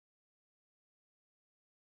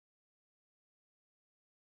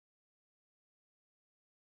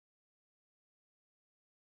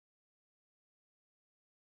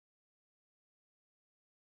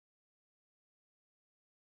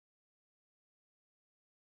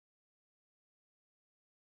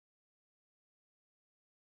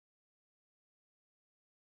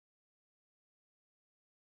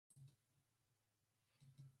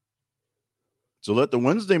So let the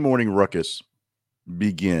Wednesday morning ruckus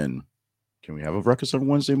begin. Can we have a ruckus on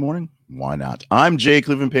Wednesday morning? Why not? I'm Jay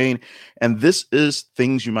Cleveland Payne, and this is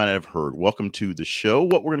Things You Might Have Heard. Welcome to the show.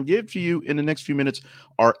 What we're going to give to you in the next few minutes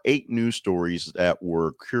are 8 news stories that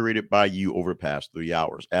were curated by you over the past 3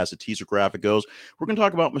 hours. As the teaser graphic goes, we're going to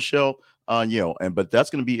talk about Michelle Yeoh, but that's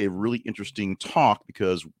going to be a really interesting talk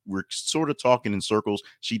because we're sort of talking in circles.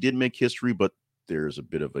 She did make history, but there's a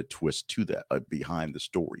bit of a twist to that behind the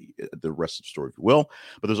story, the rest of the story, if you will.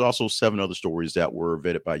 But there's also 7 other stories that were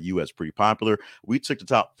vetted by you as pretty popular. We took the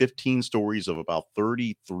top 15 stories of about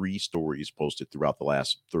 33 stories posted throughout the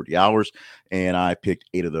last 30 hours, and I picked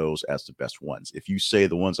 8 of those as the best ones. If you say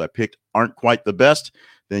the ones I picked aren't quite the best,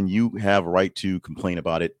 then you have a right to complain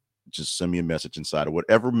about it. Just send me a message inside of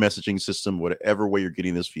whatever messaging system, whatever way you're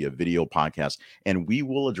getting this via video podcast, and we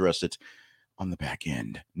will address it on the back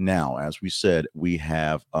end. Now, as we said, we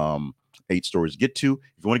have 8 stories to get to.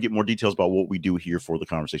 If you want to get more details about what we do here for the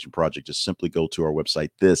Conversation Project, just simply go to our website.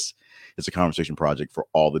 This is a Conversation Project for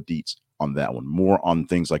all the deets on that one. More on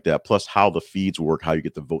things like that, plus how the feeds work, how you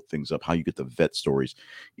get to vote things up, how you get to vet stories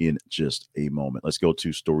in just a moment. Let's go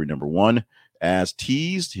to story number 1. As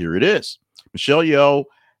teased, here it is. Michelle Yeoh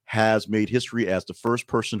has made history as the first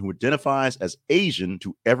person who identifies as Asian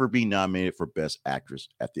to ever be nominated for Best Actress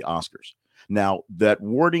at the Oscars. Now, that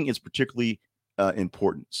wording is particularly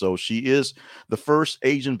important. So she is the first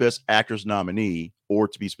Asian Best Actress nominee, or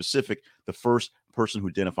to be specific, the first person who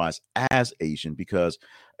identifies as Asian, because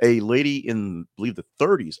a lady in, I believe, the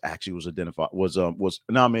 30s actually was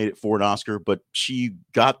nominated for an Oscar, but she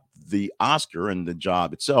got the Oscar and the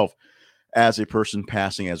job itself as a person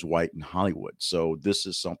passing as white in Hollywood. So this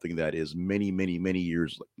is something that is many, many, many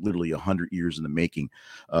years, literally 100 years in the making,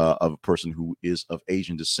 of a person who is of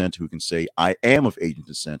Asian descent, who can say, I am of Asian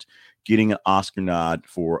descent, getting an Oscar nod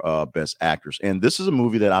for Best Actress. And this is a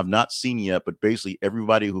movie that I've not seen yet, but basically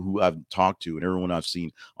everybody who I've talked to and everyone I've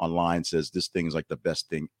seen online says this thing is like the best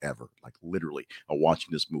thing ever, like literally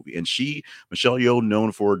watching this movie. And Michelle Yeoh,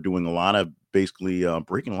 known for doing a lot of basically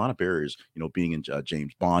breaking a lot of barriers, being in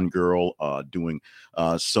James Bond Girl, doing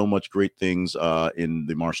so much great things in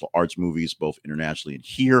the martial arts movies, both internationally and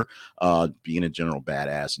here, being a general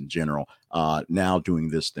badass in general, now doing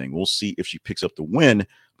this thing. We'll see if she picks up the win,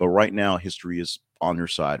 but right now history is on her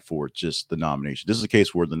side for just the nomination. This is a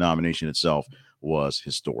case where the nomination itself was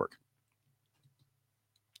historic.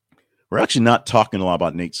 We're actually not talking a lot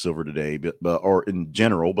about Nate Silver today, or in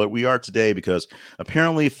general, but we are today because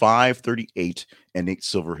apparently 538 and Nate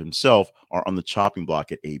Silver himself are on the chopping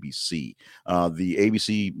block at ABC. The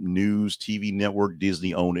ABC News TV network,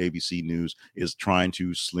 Disney-owned ABC News, is trying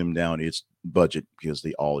to slim down its budget because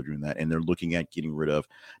they all are doing that, and they're looking at getting rid of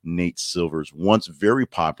Nate Silver's once very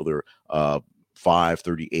popular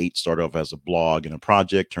 538. Started off as a blog and a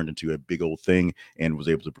project, turned into a big old thing, and was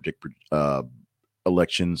able to predict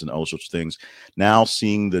elections and all sorts of things. Now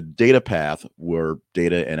seeing the data path where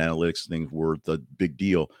data and analytics things were the big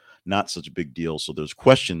deal, not such a big deal. So there's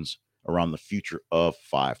questions around the future of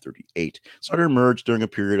 538. Started to emerge during a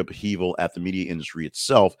period of upheaval at the media industry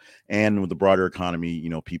itself, and with the broader economy,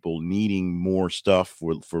 people needing more stuff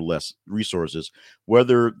for less resources,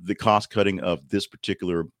 whether the cost cutting of this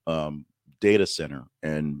particular data center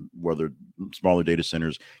and whether smaller data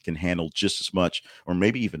centers can handle just as much or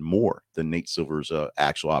maybe even more than Nate Silver's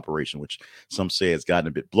actual operation, which some say has gotten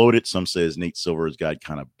a bit bloated. Some says Nate Silver has got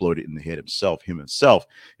kind of bloated in the head himself. Himself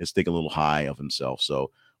is thinking a little high of himself. So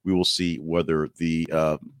we will see whether the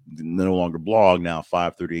no longer blog, now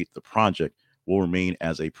 538, the project, will remain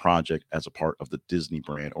as a project, as a part of the Disney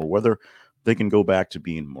brand, or whether they can go back to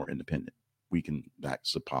being more independent.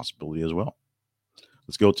 That's a possibility as well.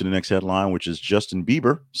 Let's go to the next headline, which is Justin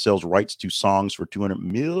Bieber sells rights to songs for $200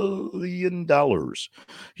 million.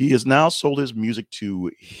 He has now sold his music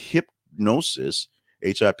to Hypnosis,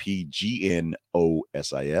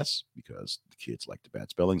 Hipgnosis, because the kids like the bad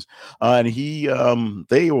spellings. And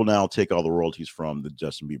they will now take all the royalties from the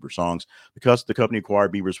Justin Bieber songs because the company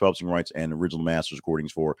acquired Bieber's publishing rights and original masters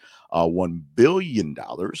recordings for $1 billion.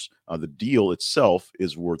 The deal itself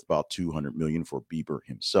is worth about $200 million for Bieber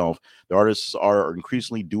himself. The artists are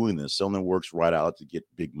increasingly doing this, selling their works right out to get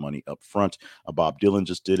big money up front. Bob Dylan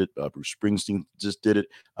just did it. Bruce Springsteen just did it.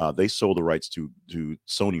 They sold the rights to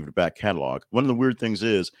Sony for the back catalog. One of the weird things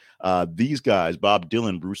is these guys, Bob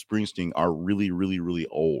Dylan, Bruce Springsteen, are really, really, really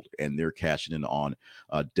old, and they're cashing in on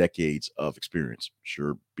decades of experience.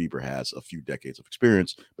 Sure, Bieber has a few decades of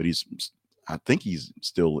experience, but I think he's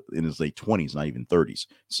still in his late 20s, not even 30s.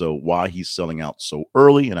 So why he's selling out so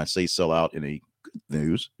early, and I say sell out in a good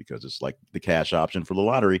news because it's like the cash option for the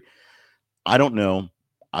lottery, I don't know.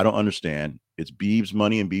 I don't understand. It's Biebs'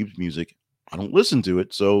 money and Biebs' music. I don't listen to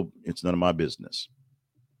it, so it's none of my business.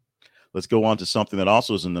 Let's go on to something that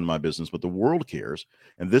also isn't none of my business, but the world cares.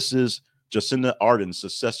 And this is Jacinda Ardern's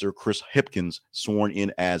successor, Chris Hipkins, sworn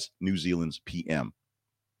in as New Zealand's PM.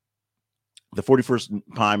 The 41st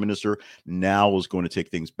Prime Minister now is going to take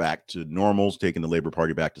things back to normals, taking the Labour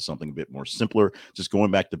Party back to something a bit more simpler, just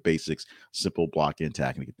going back to basics, simple block and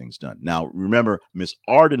tackling to get things done. Now, remember, Miss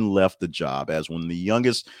Arden left the job as one of the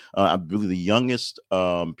youngest, I believe the youngest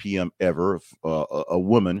PM ever, a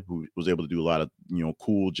woman who was able to do a lot of,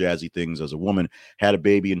 cool, jazzy things as a woman, had a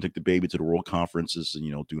baby and took the baby to the world conferences and,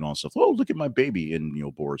 doing all stuff. Oh, look at my baby. And,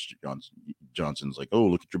 Boris Johnson's like, oh,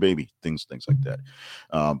 look at your baby, things like that.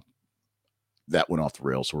 That went off the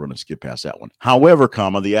rails, so we're going to skip past that one. However,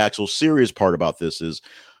 the actual serious part about this is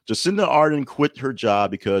Jacinda Ardern quit her job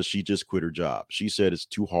because she just quit her job. She said it's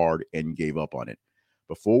too hard and gave up on it.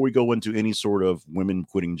 Before we go into any sort of women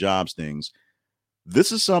quitting jobs things,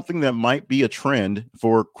 this is something that might be a trend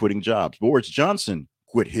for quitting jobs. Boris Johnson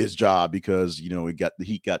quit his job because the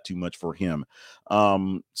heat got too much for him.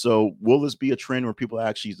 So will this be a trend where people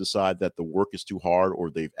actually decide that the work is too hard, or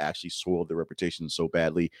they've actually soiled their reputation so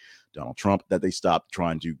badly, Donald Trump, that they stopped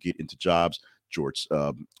trying to get into jobs? George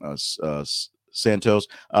Santos,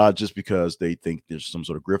 just because they think there's some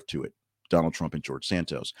sort of grift to it. Donald Trump and George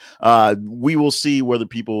Santos. We will see whether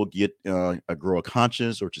people get grow a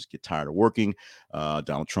conscience or just get tired of working.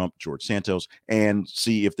 Donald Trump, George Santos, and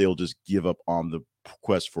see if they'll just give up on the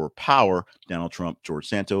quest for power. Donald Trump, George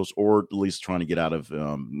Santos, or at least trying to get out of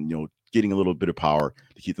getting a little bit of power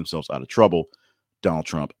to keep themselves out of trouble. Donald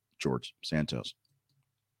Trump, George Santos.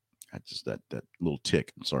 That's just that little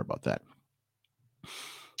tick. I'm sorry about that.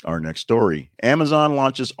 Our next story. Amazon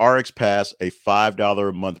launches RX Pass, a $5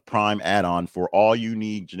 a month Prime add-on for all you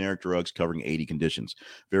need generic drugs covering 80 conditions.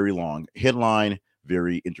 Very long headline,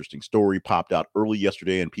 very interesting story. Popped out early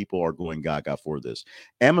yesterday, and people are going gaga for this.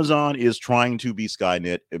 Amazon is trying to be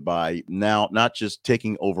Skynet by now not just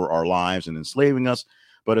taking over our lives and enslaving us,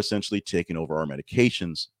 but essentially taking over our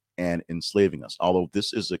medications and enslaving us. Although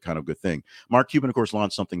this is a kind of good thing. Mark Cuban, of course,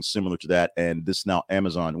 launched something similar to that, and this now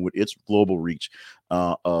Amazon, with its global reach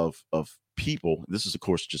of people, this is of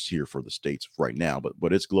course just here for the States right now,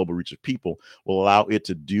 but its global reach of people will allow it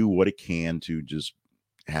to do what it can to just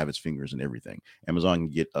have its fingers in everything. Amazon can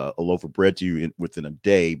get a loaf of bread to you within a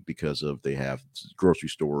day because they have grocery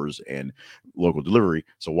stores and local delivery.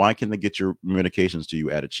 So why can't they get your medications to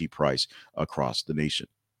you at a cheap price across the nation?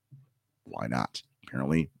 Why not?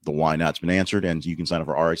 Apparently, the why not's been answered, and you can sign up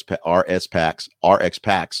for RX Pass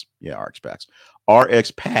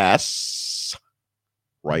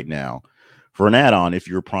right now for an add-on if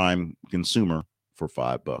you're a Prime consumer for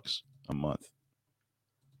 $5 a month.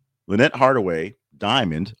 Lynette Hardaway,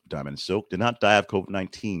 Diamond Silk, did not die of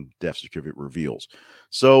COVID-19, death certificate reveals.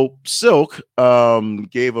 So Silk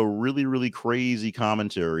gave a really, really crazy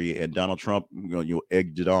commentary, and Donald Trump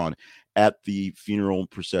egged it on at the funeral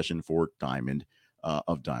procession for Diamond,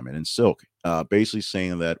 of Diamond and Silk, basically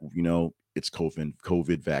saying that, it's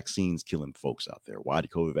COVID vaccines killing folks out there. Why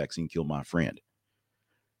did COVID vaccine kill my friend?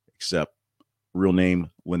 Except real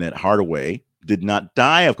name Lynette Hardaway did not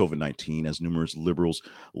die of COVID-19, as numerous liberals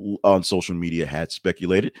on social media had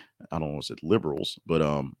speculated. I don't know if it's liberals, but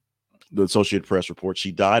the Associated Press reports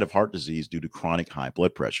she died of heart disease due to chronic high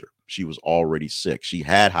blood pressure. She was already sick. She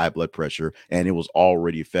had high blood pressure, and it was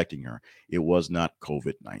already affecting her. It was not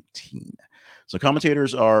COVID-19. So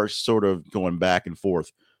commentators are sort of going back and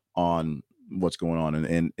forth on what's going on,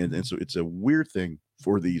 and so it's a weird thing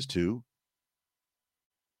for these two,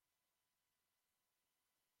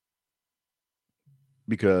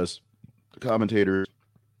 because the commentators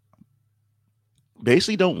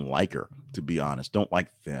basically don't like her, to be honest, don't like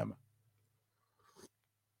them.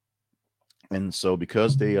 And so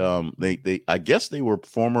because they I guess they were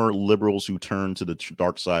former liberals who turned to the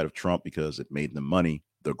dark side of Trump because it made them money,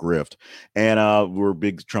 the grift, and were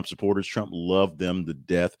big Trump supporters. Trump loved them to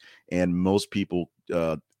death, and most people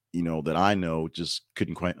that I know just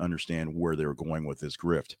couldn't quite understand where they were going with this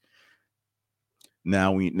grift.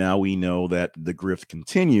 Now we know that the grift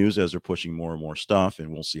continues as they're pushing more and more stuff,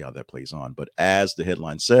 and we'll see how that plays on. But as the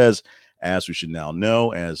headline says, as we should now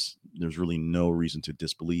know, as there's really no reason to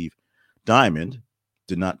disbelieve, Diamond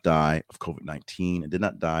did not die of COVID-19 and did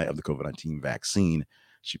not die of the COVID-19 vaccine.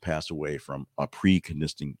 She passed away from a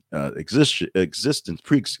pre-existing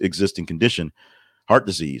condition, heart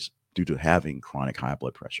disease, due to having chronic high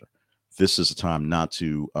blood pressure. This is a time not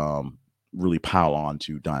to really pile on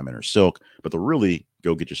to Diamond or Silk, but to really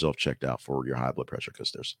go get yourself checked out for your high blood pressure,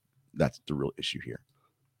 because that's the real issue here.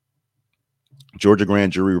 Georgia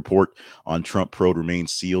grand jury report on Trump probe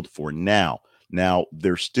remains sealed for now. Now,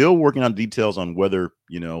 they're still working on details on whether,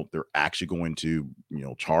 they're actually going to,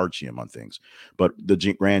 charge him on things. But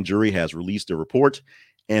the grand jury has released a report.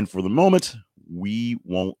 And for the moment, we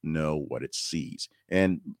won't know what it sees.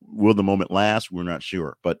 And will the moment last? We're not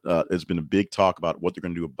sure. But there's been a big talk about what they're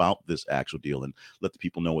going to do about this actual deal and let the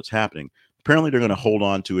people know what's happening. Apparently, they're going to hold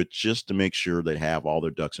on to it just to make sure they have all their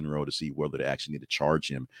ducks in a row to see whether they actually need to charge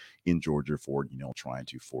him in Georgia for, trying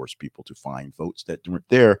to force people to find votes that weren't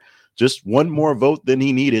there. Just one more vote than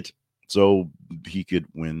he needed so he could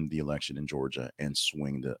win the election in Georgia and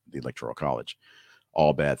swing the Electoral College.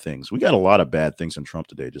 All bad things. We got a lot of bad things in Trump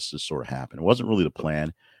today. Just sort of happened. It wasn't really the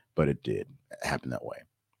plan, but it did happen that way.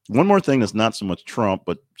 One more thing that's not so much Trump,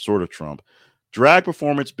 but sort of Trump. Drag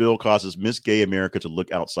performance bill causes Miss Gay America to look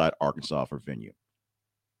outside Arkansas for venue.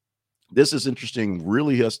 This is interesting,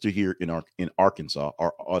 really, us to hear in Arkansas,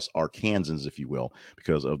 us Arkansans, if you will,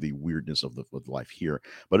 because of the weirdness of life here.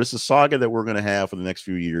 But it's a saga that we're going to have for the next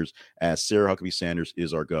few years as Sarah Huckabee Sanders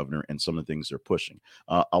is our governor and some of the things they're pushing.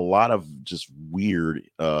 A lot of just weird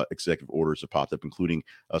executive orders have popped up, including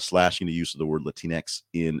slashing the use of the word Latinx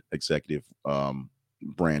in executive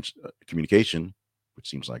branch communication, which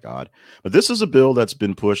seems like odd. But this is a bill that's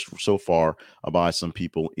been pushed so far by some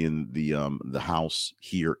people in the House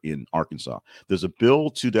here in Arkansas. There's a bill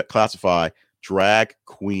to classify drag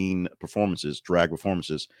performances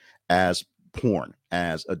as porn,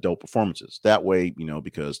 as adult performances. That way,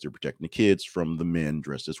 because they're protecting the kids from the men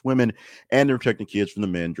dressed as women, and they're protecting kids from the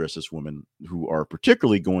men dressed as women who are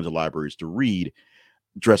particularly going to libraries to read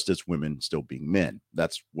dressed as women still being men.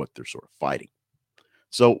 That's what they're sort of fighting.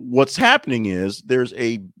 So what's happening is there's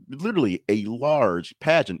literally a large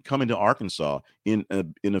pageant coming to Arkansas in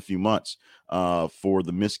a few months for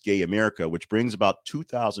the Miss Gay America, which brings about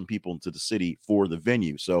 2,000 people into the city for the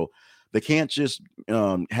venue. So they can't just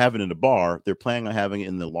have it in a bar. They're planning on having it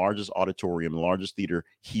in the largest auditorium, the largest theater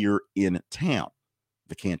here in town.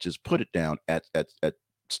 They can't just put it down at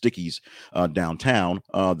Sticky's downtown.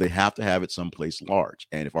 They have to have it someplace large.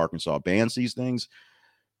 And if Arkansas bans these things,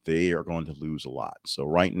 they are going to lose a lot. So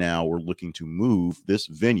right now we're looking to move this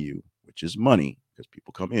venue, which is money because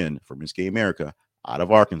people come in for Miss Gay America, out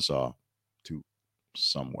of Arkansas to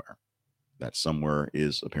somewhere. That somewhere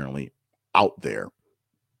is apparently out there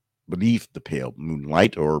beneath the pale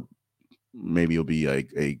moonlight, or maybe it'll be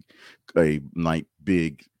a night,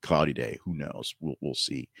 big cloudy day. Who knows? We'll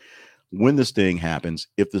see when this thing happens,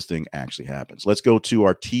 if this thing actually happens. Let's go to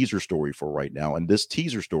our teaser story for right now. And this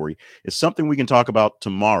teaser story is something we can talk about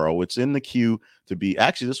tomorrow. It's in the queue to be,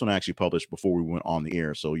 actually, this one actually published before we went on the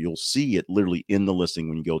air. So you'll see it literally in the listing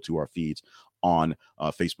when you go to our feeds on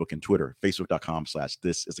Facebook and Twitter,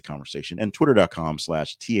 facebook.com/this is the conversation and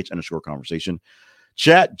twitter.com/th_conversation.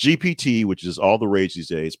 Chat GPT, which is all the rage these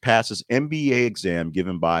days, passes MBA exam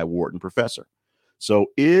given by Wharton professor. So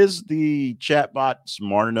is the chatbot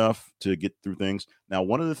smart enough to get through things? Now,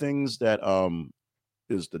 one of the things that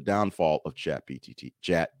is the downfall of Chat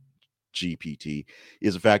GPT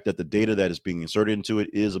is the fact that the data that is being inserted into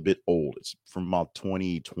it is a bit old. It's from about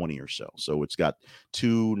 2020 or so. So it's got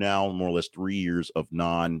now more or less 3 years of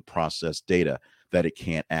non-processed data that it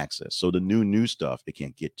can't access. So the new stuff it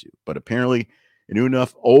can't get to. But apparently it knew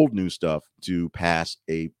enough old new stuff to pass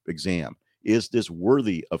a exam. Is this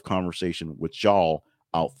worthy of conversation with y'all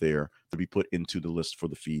out there to be put into the list for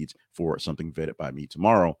the feeds for something vetted by me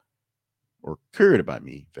tomorrow, or curated by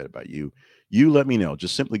me, vetted by you? You let me know.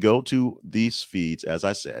 Just simply go to these feeds. As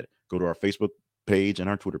I said, go to our Facebook page and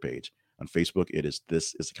our Twitter page. On Facebook, it is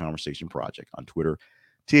This Is the Conversation Project. On Twitter,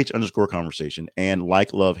 th_conversation. And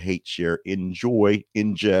like, love, hate, share, enjoy,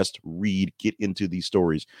 ingest, read, get into these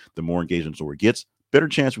stories. The more engagement the story gets, better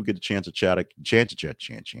chance we get a chance to chat, better chance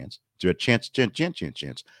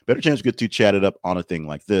we get to chat it up on a thing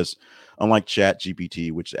like this, unlike Chat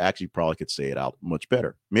GPT, which actually probably could say it out much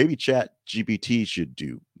better. Maybe Chat GPT should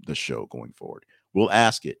do the show going forward. We'll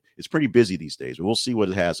ask it. It's pretty busy these days, but we'll see what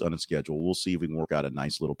it has on its schedule. We'll see if we can work out a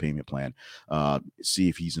nice little payment plan, see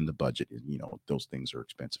if he's in the budget. Those things are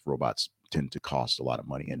expensive. Robots tend to cost a lot of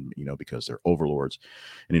money, and because they're overlords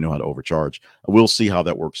and they know how to overcharge. We'll see how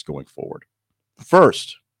that works going forward.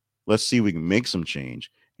 First, let's see if we can make some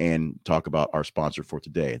change and talk about our sponsor for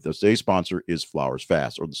today. Today's sponsor is Flowers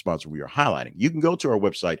Fast, or the sponsor we are highlighting. You can go to our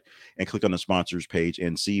website and click on the sponsors page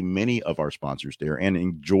and see many of our sponsors there and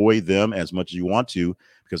enjoy them as much as you want to,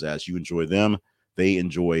 because as you enjoy them, they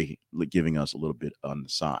enjoy giving us a little bit on the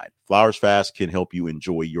side. Flowers Fast can help you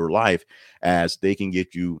enjoy your life, as they can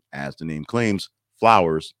get you, as the name claims,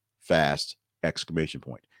 flowers fast, !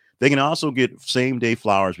 They can also get same-day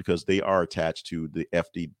flowers because they are attached to the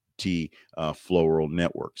tea floral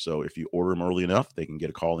network. So if you order them early enough, they can get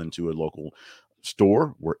a call into a local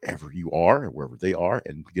store wherever you are, wherever they are,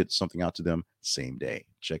 and get something out to them same day.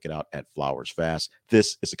 Check it out at Flowers Fast.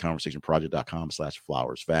 This is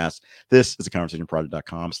theconversationproject.com/flowersfast. This is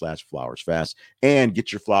theconversationproject.com/flowersfast. And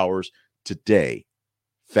get your flowers today,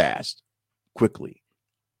 fast, quickly,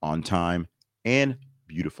 on time, and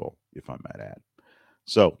beautiful, if I might add.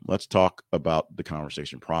 So let's talk about the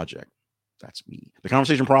Conversation Project. That's me. The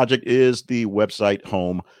Conversation Project is the website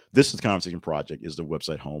home. This is the Conversation Project is the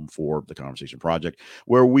website home for the Conversation Project,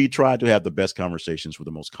 where we try to have the best conversations with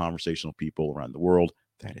the most conversational people around the world.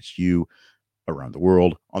 That is you around the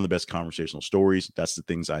world on the best conversational stories. That's the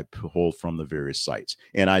things I pull from the various sites.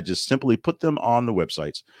 And I just simply put them on the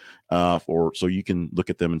websites so you can look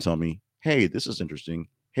at them and tell me, hey, this is interesting.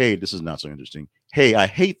 Hey, this is not so interesting. Hey, I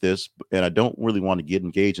hate this and I don't really want to get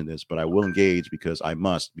engaged in this, but I will engage because I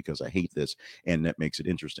must, because I hate this. And that makes it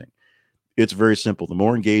interesting. It's very simple. The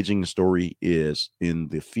more engaging the story is in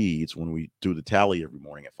the feeds when we do the tally every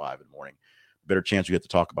morning at 5 in the morning, better chance we get to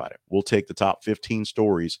talk about it. We'll take the top 15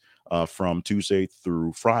 stories from Tuesday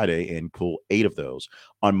through Friday and pull 8 of those.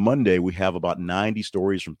 On Monday, we have about 90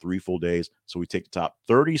 stories from 3 full days. So we take the top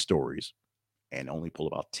 30 stories and only pull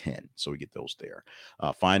about 10. So we get those there.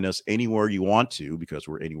 Find us anywhere you want to, because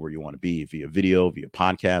we're anywhere you want to be, via video, via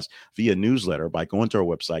podcast, via newsletter, by going to our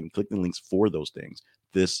website and clicking the links for those things.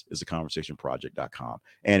 This is theconversationproject.com.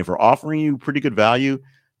 And if we're offering you pretty good value,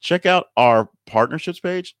 check out our partnerships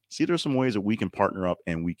page. See, there's some ways that we can partner up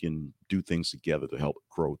and we can do things together to help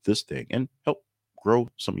grow this thing and help grow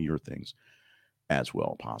some of your things as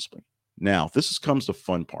well, possibly. Now, comes the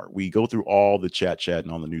fun part. We go through all the chat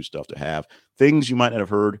and all the new stuff to have things you might not have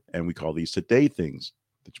heard, and we call these today things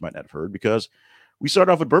that you might not have heard, because we start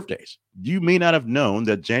off with birthdays. You may not have known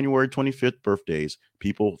that January 25th birthdays,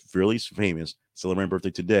 people fairly famous celebrating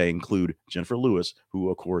birthday today, include Jennifer Lewis,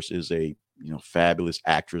 who of course is a fabulous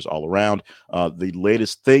actress all around. The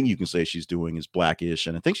latest thing you can say she's doing is Blackish,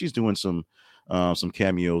 and I think she's doing some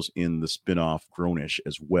cameos in the spinoff Grownish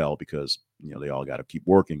as well, because they all got to keep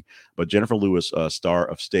working. But Jennifer Lewis, star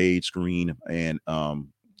of stage, screen, and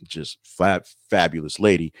just fabulous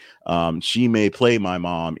lady. She may play my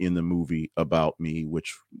mom in the movie About Me,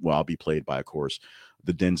 which I'll be played by, of course,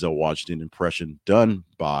 the Denzel Washington impression done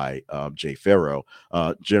by Jay Farrow.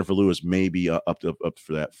 Jennifer Lewis may be up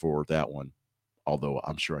for that one, although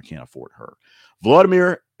I'm sure I can't afford her.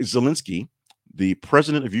 Vladimir Zelensky, the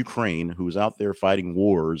president of Ukraine, who is out there fighting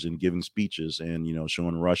wars and giving speeches and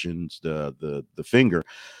showing Russians the finger,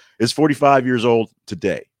 is 45 years old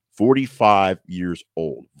today. 45 years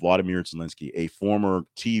old. Vladimir Zelensky, a former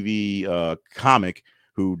TV comic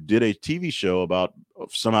who did a TV show about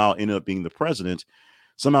somehow ended up being the president,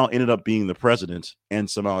 and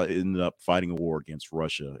somehow ended up fighting a war against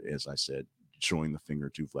Russia, as I said, showing the finger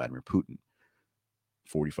to Vladimir Putin.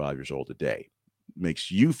 45 years old today.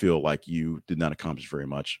 Makes you feel like you did not accomplish very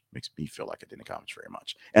much. Makes me feel like I didn't accomplish very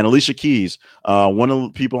much. And Alicia Keys, one of the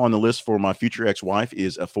people on the list for my future ex-wife,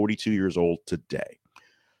 is 42 years old today.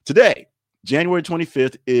 Today, January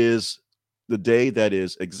 25th, is the day that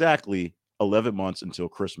is exactly 11 months until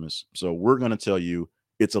Christmas. So we're going to tell you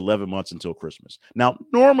it's 11 months until Christmas. Now,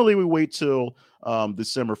 normally we wait till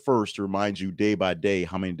December 1st to remind you day by day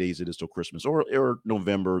how many days it is till Christmas, or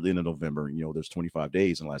November, the end of November. There's 25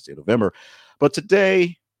 days in the last day of November. But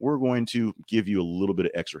today, we're going to give you a little bit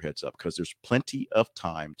of extra heads up, because there's plenty of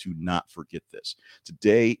time to not forget this.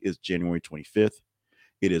 Today is January 25th.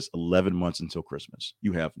 It is 11 months until Christmas.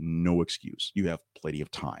 You have no excuse. You have plenty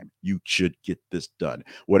of time. You should get this done.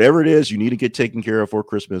 Whatever it is you need to get taken care of for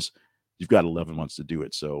Christmas, you've got 11 months to do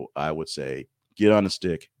it. So I would say get on the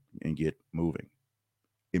stick and get moving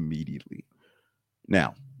immediately.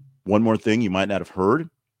 Now, one more thing you might not have heard.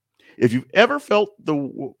 If you've ever felt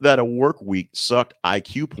that a work week sucked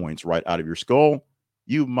IQ points right out of your skull,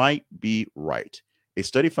 you might be right. A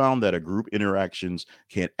study found that group interactions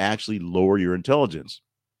can actually lower your intelligence.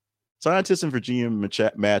 Scientists in Virginia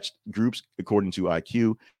matched groups according to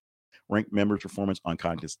IQ, ranked members' performance on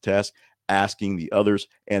cognitive tests, asking the others,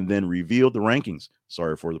 and then revealed the rankings.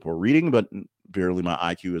 Sorry for the poor reading, but apparently my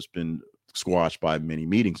IQ has been squashed by many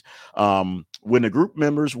meetings. When the group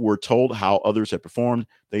members were told how others had performed,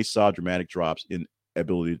 they saw dramatic drops in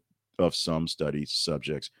ability of some study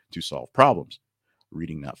subjects to solve problems.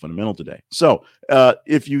 Reading not fundamental today. So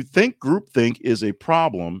if you think groupthink is a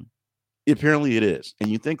problem, apparently it is. And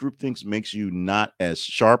you think groupthink makes you not as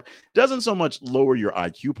sharp. Doesn't so much lower your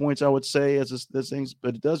IQ points, I would say, as things,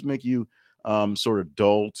 but it does make you sort of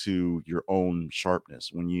dull to your own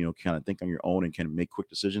sharpness when you kind of think on your own and can make quick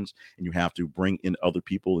decisions, and you have to bring in other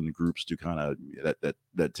people in the groups to kind of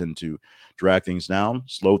that tend to drag things down,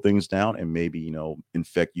 slow things down, and maybe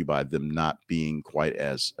infect you by them not being quite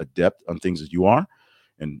as adept on things as you are,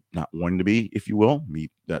 and not wanting to be, if you will,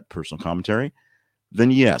 meet that personal commentary. Then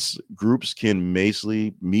yes, groups can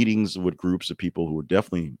basically meetings with groups of people who are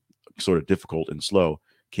definitely sort of difficult and slow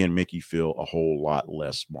can make you feel a whole lot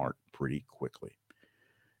less smart pretty quickly.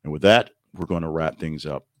 And with that, we're going to wrap things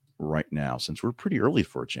up right now since we're pretty early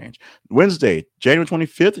for a change. Wednesday, January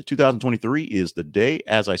 25th, 2023 is the day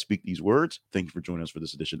as I speak these words. Thank you for joining us for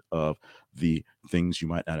this edition of the Things You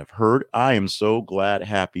Might Not Have Heard. I am so glad,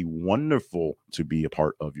 happy, wonderful to be a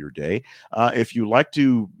part of your day. If you like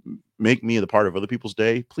to make me the part of other people's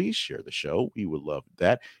day, please share the show. We would love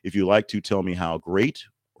that. If you like to tell me how great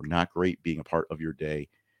or not great being a part of your day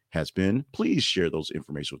has been, please share those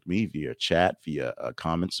information with me via chat, via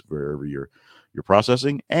comments, wherever you're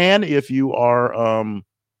processing. And if you are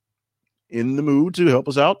in the mood to help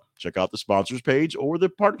us out, check out the sponsors page or the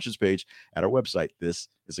partnerships page at our website. This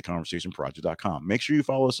is theconversationproject.com. Make sure you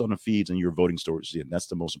follow us on the feeds and your voting stories. And that's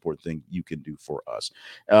the most important thing you can do for us.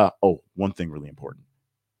 One thing really important.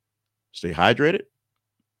 Stay hydrated,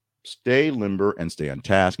 stay limber, and stay on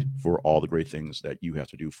task for all the great things that you have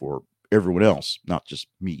to do for everyone else, not just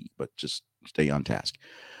me, but just stay on task.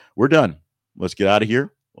 We're done. Let's get out of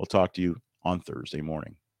here. We'll talk to you on Thursday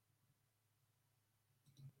morning.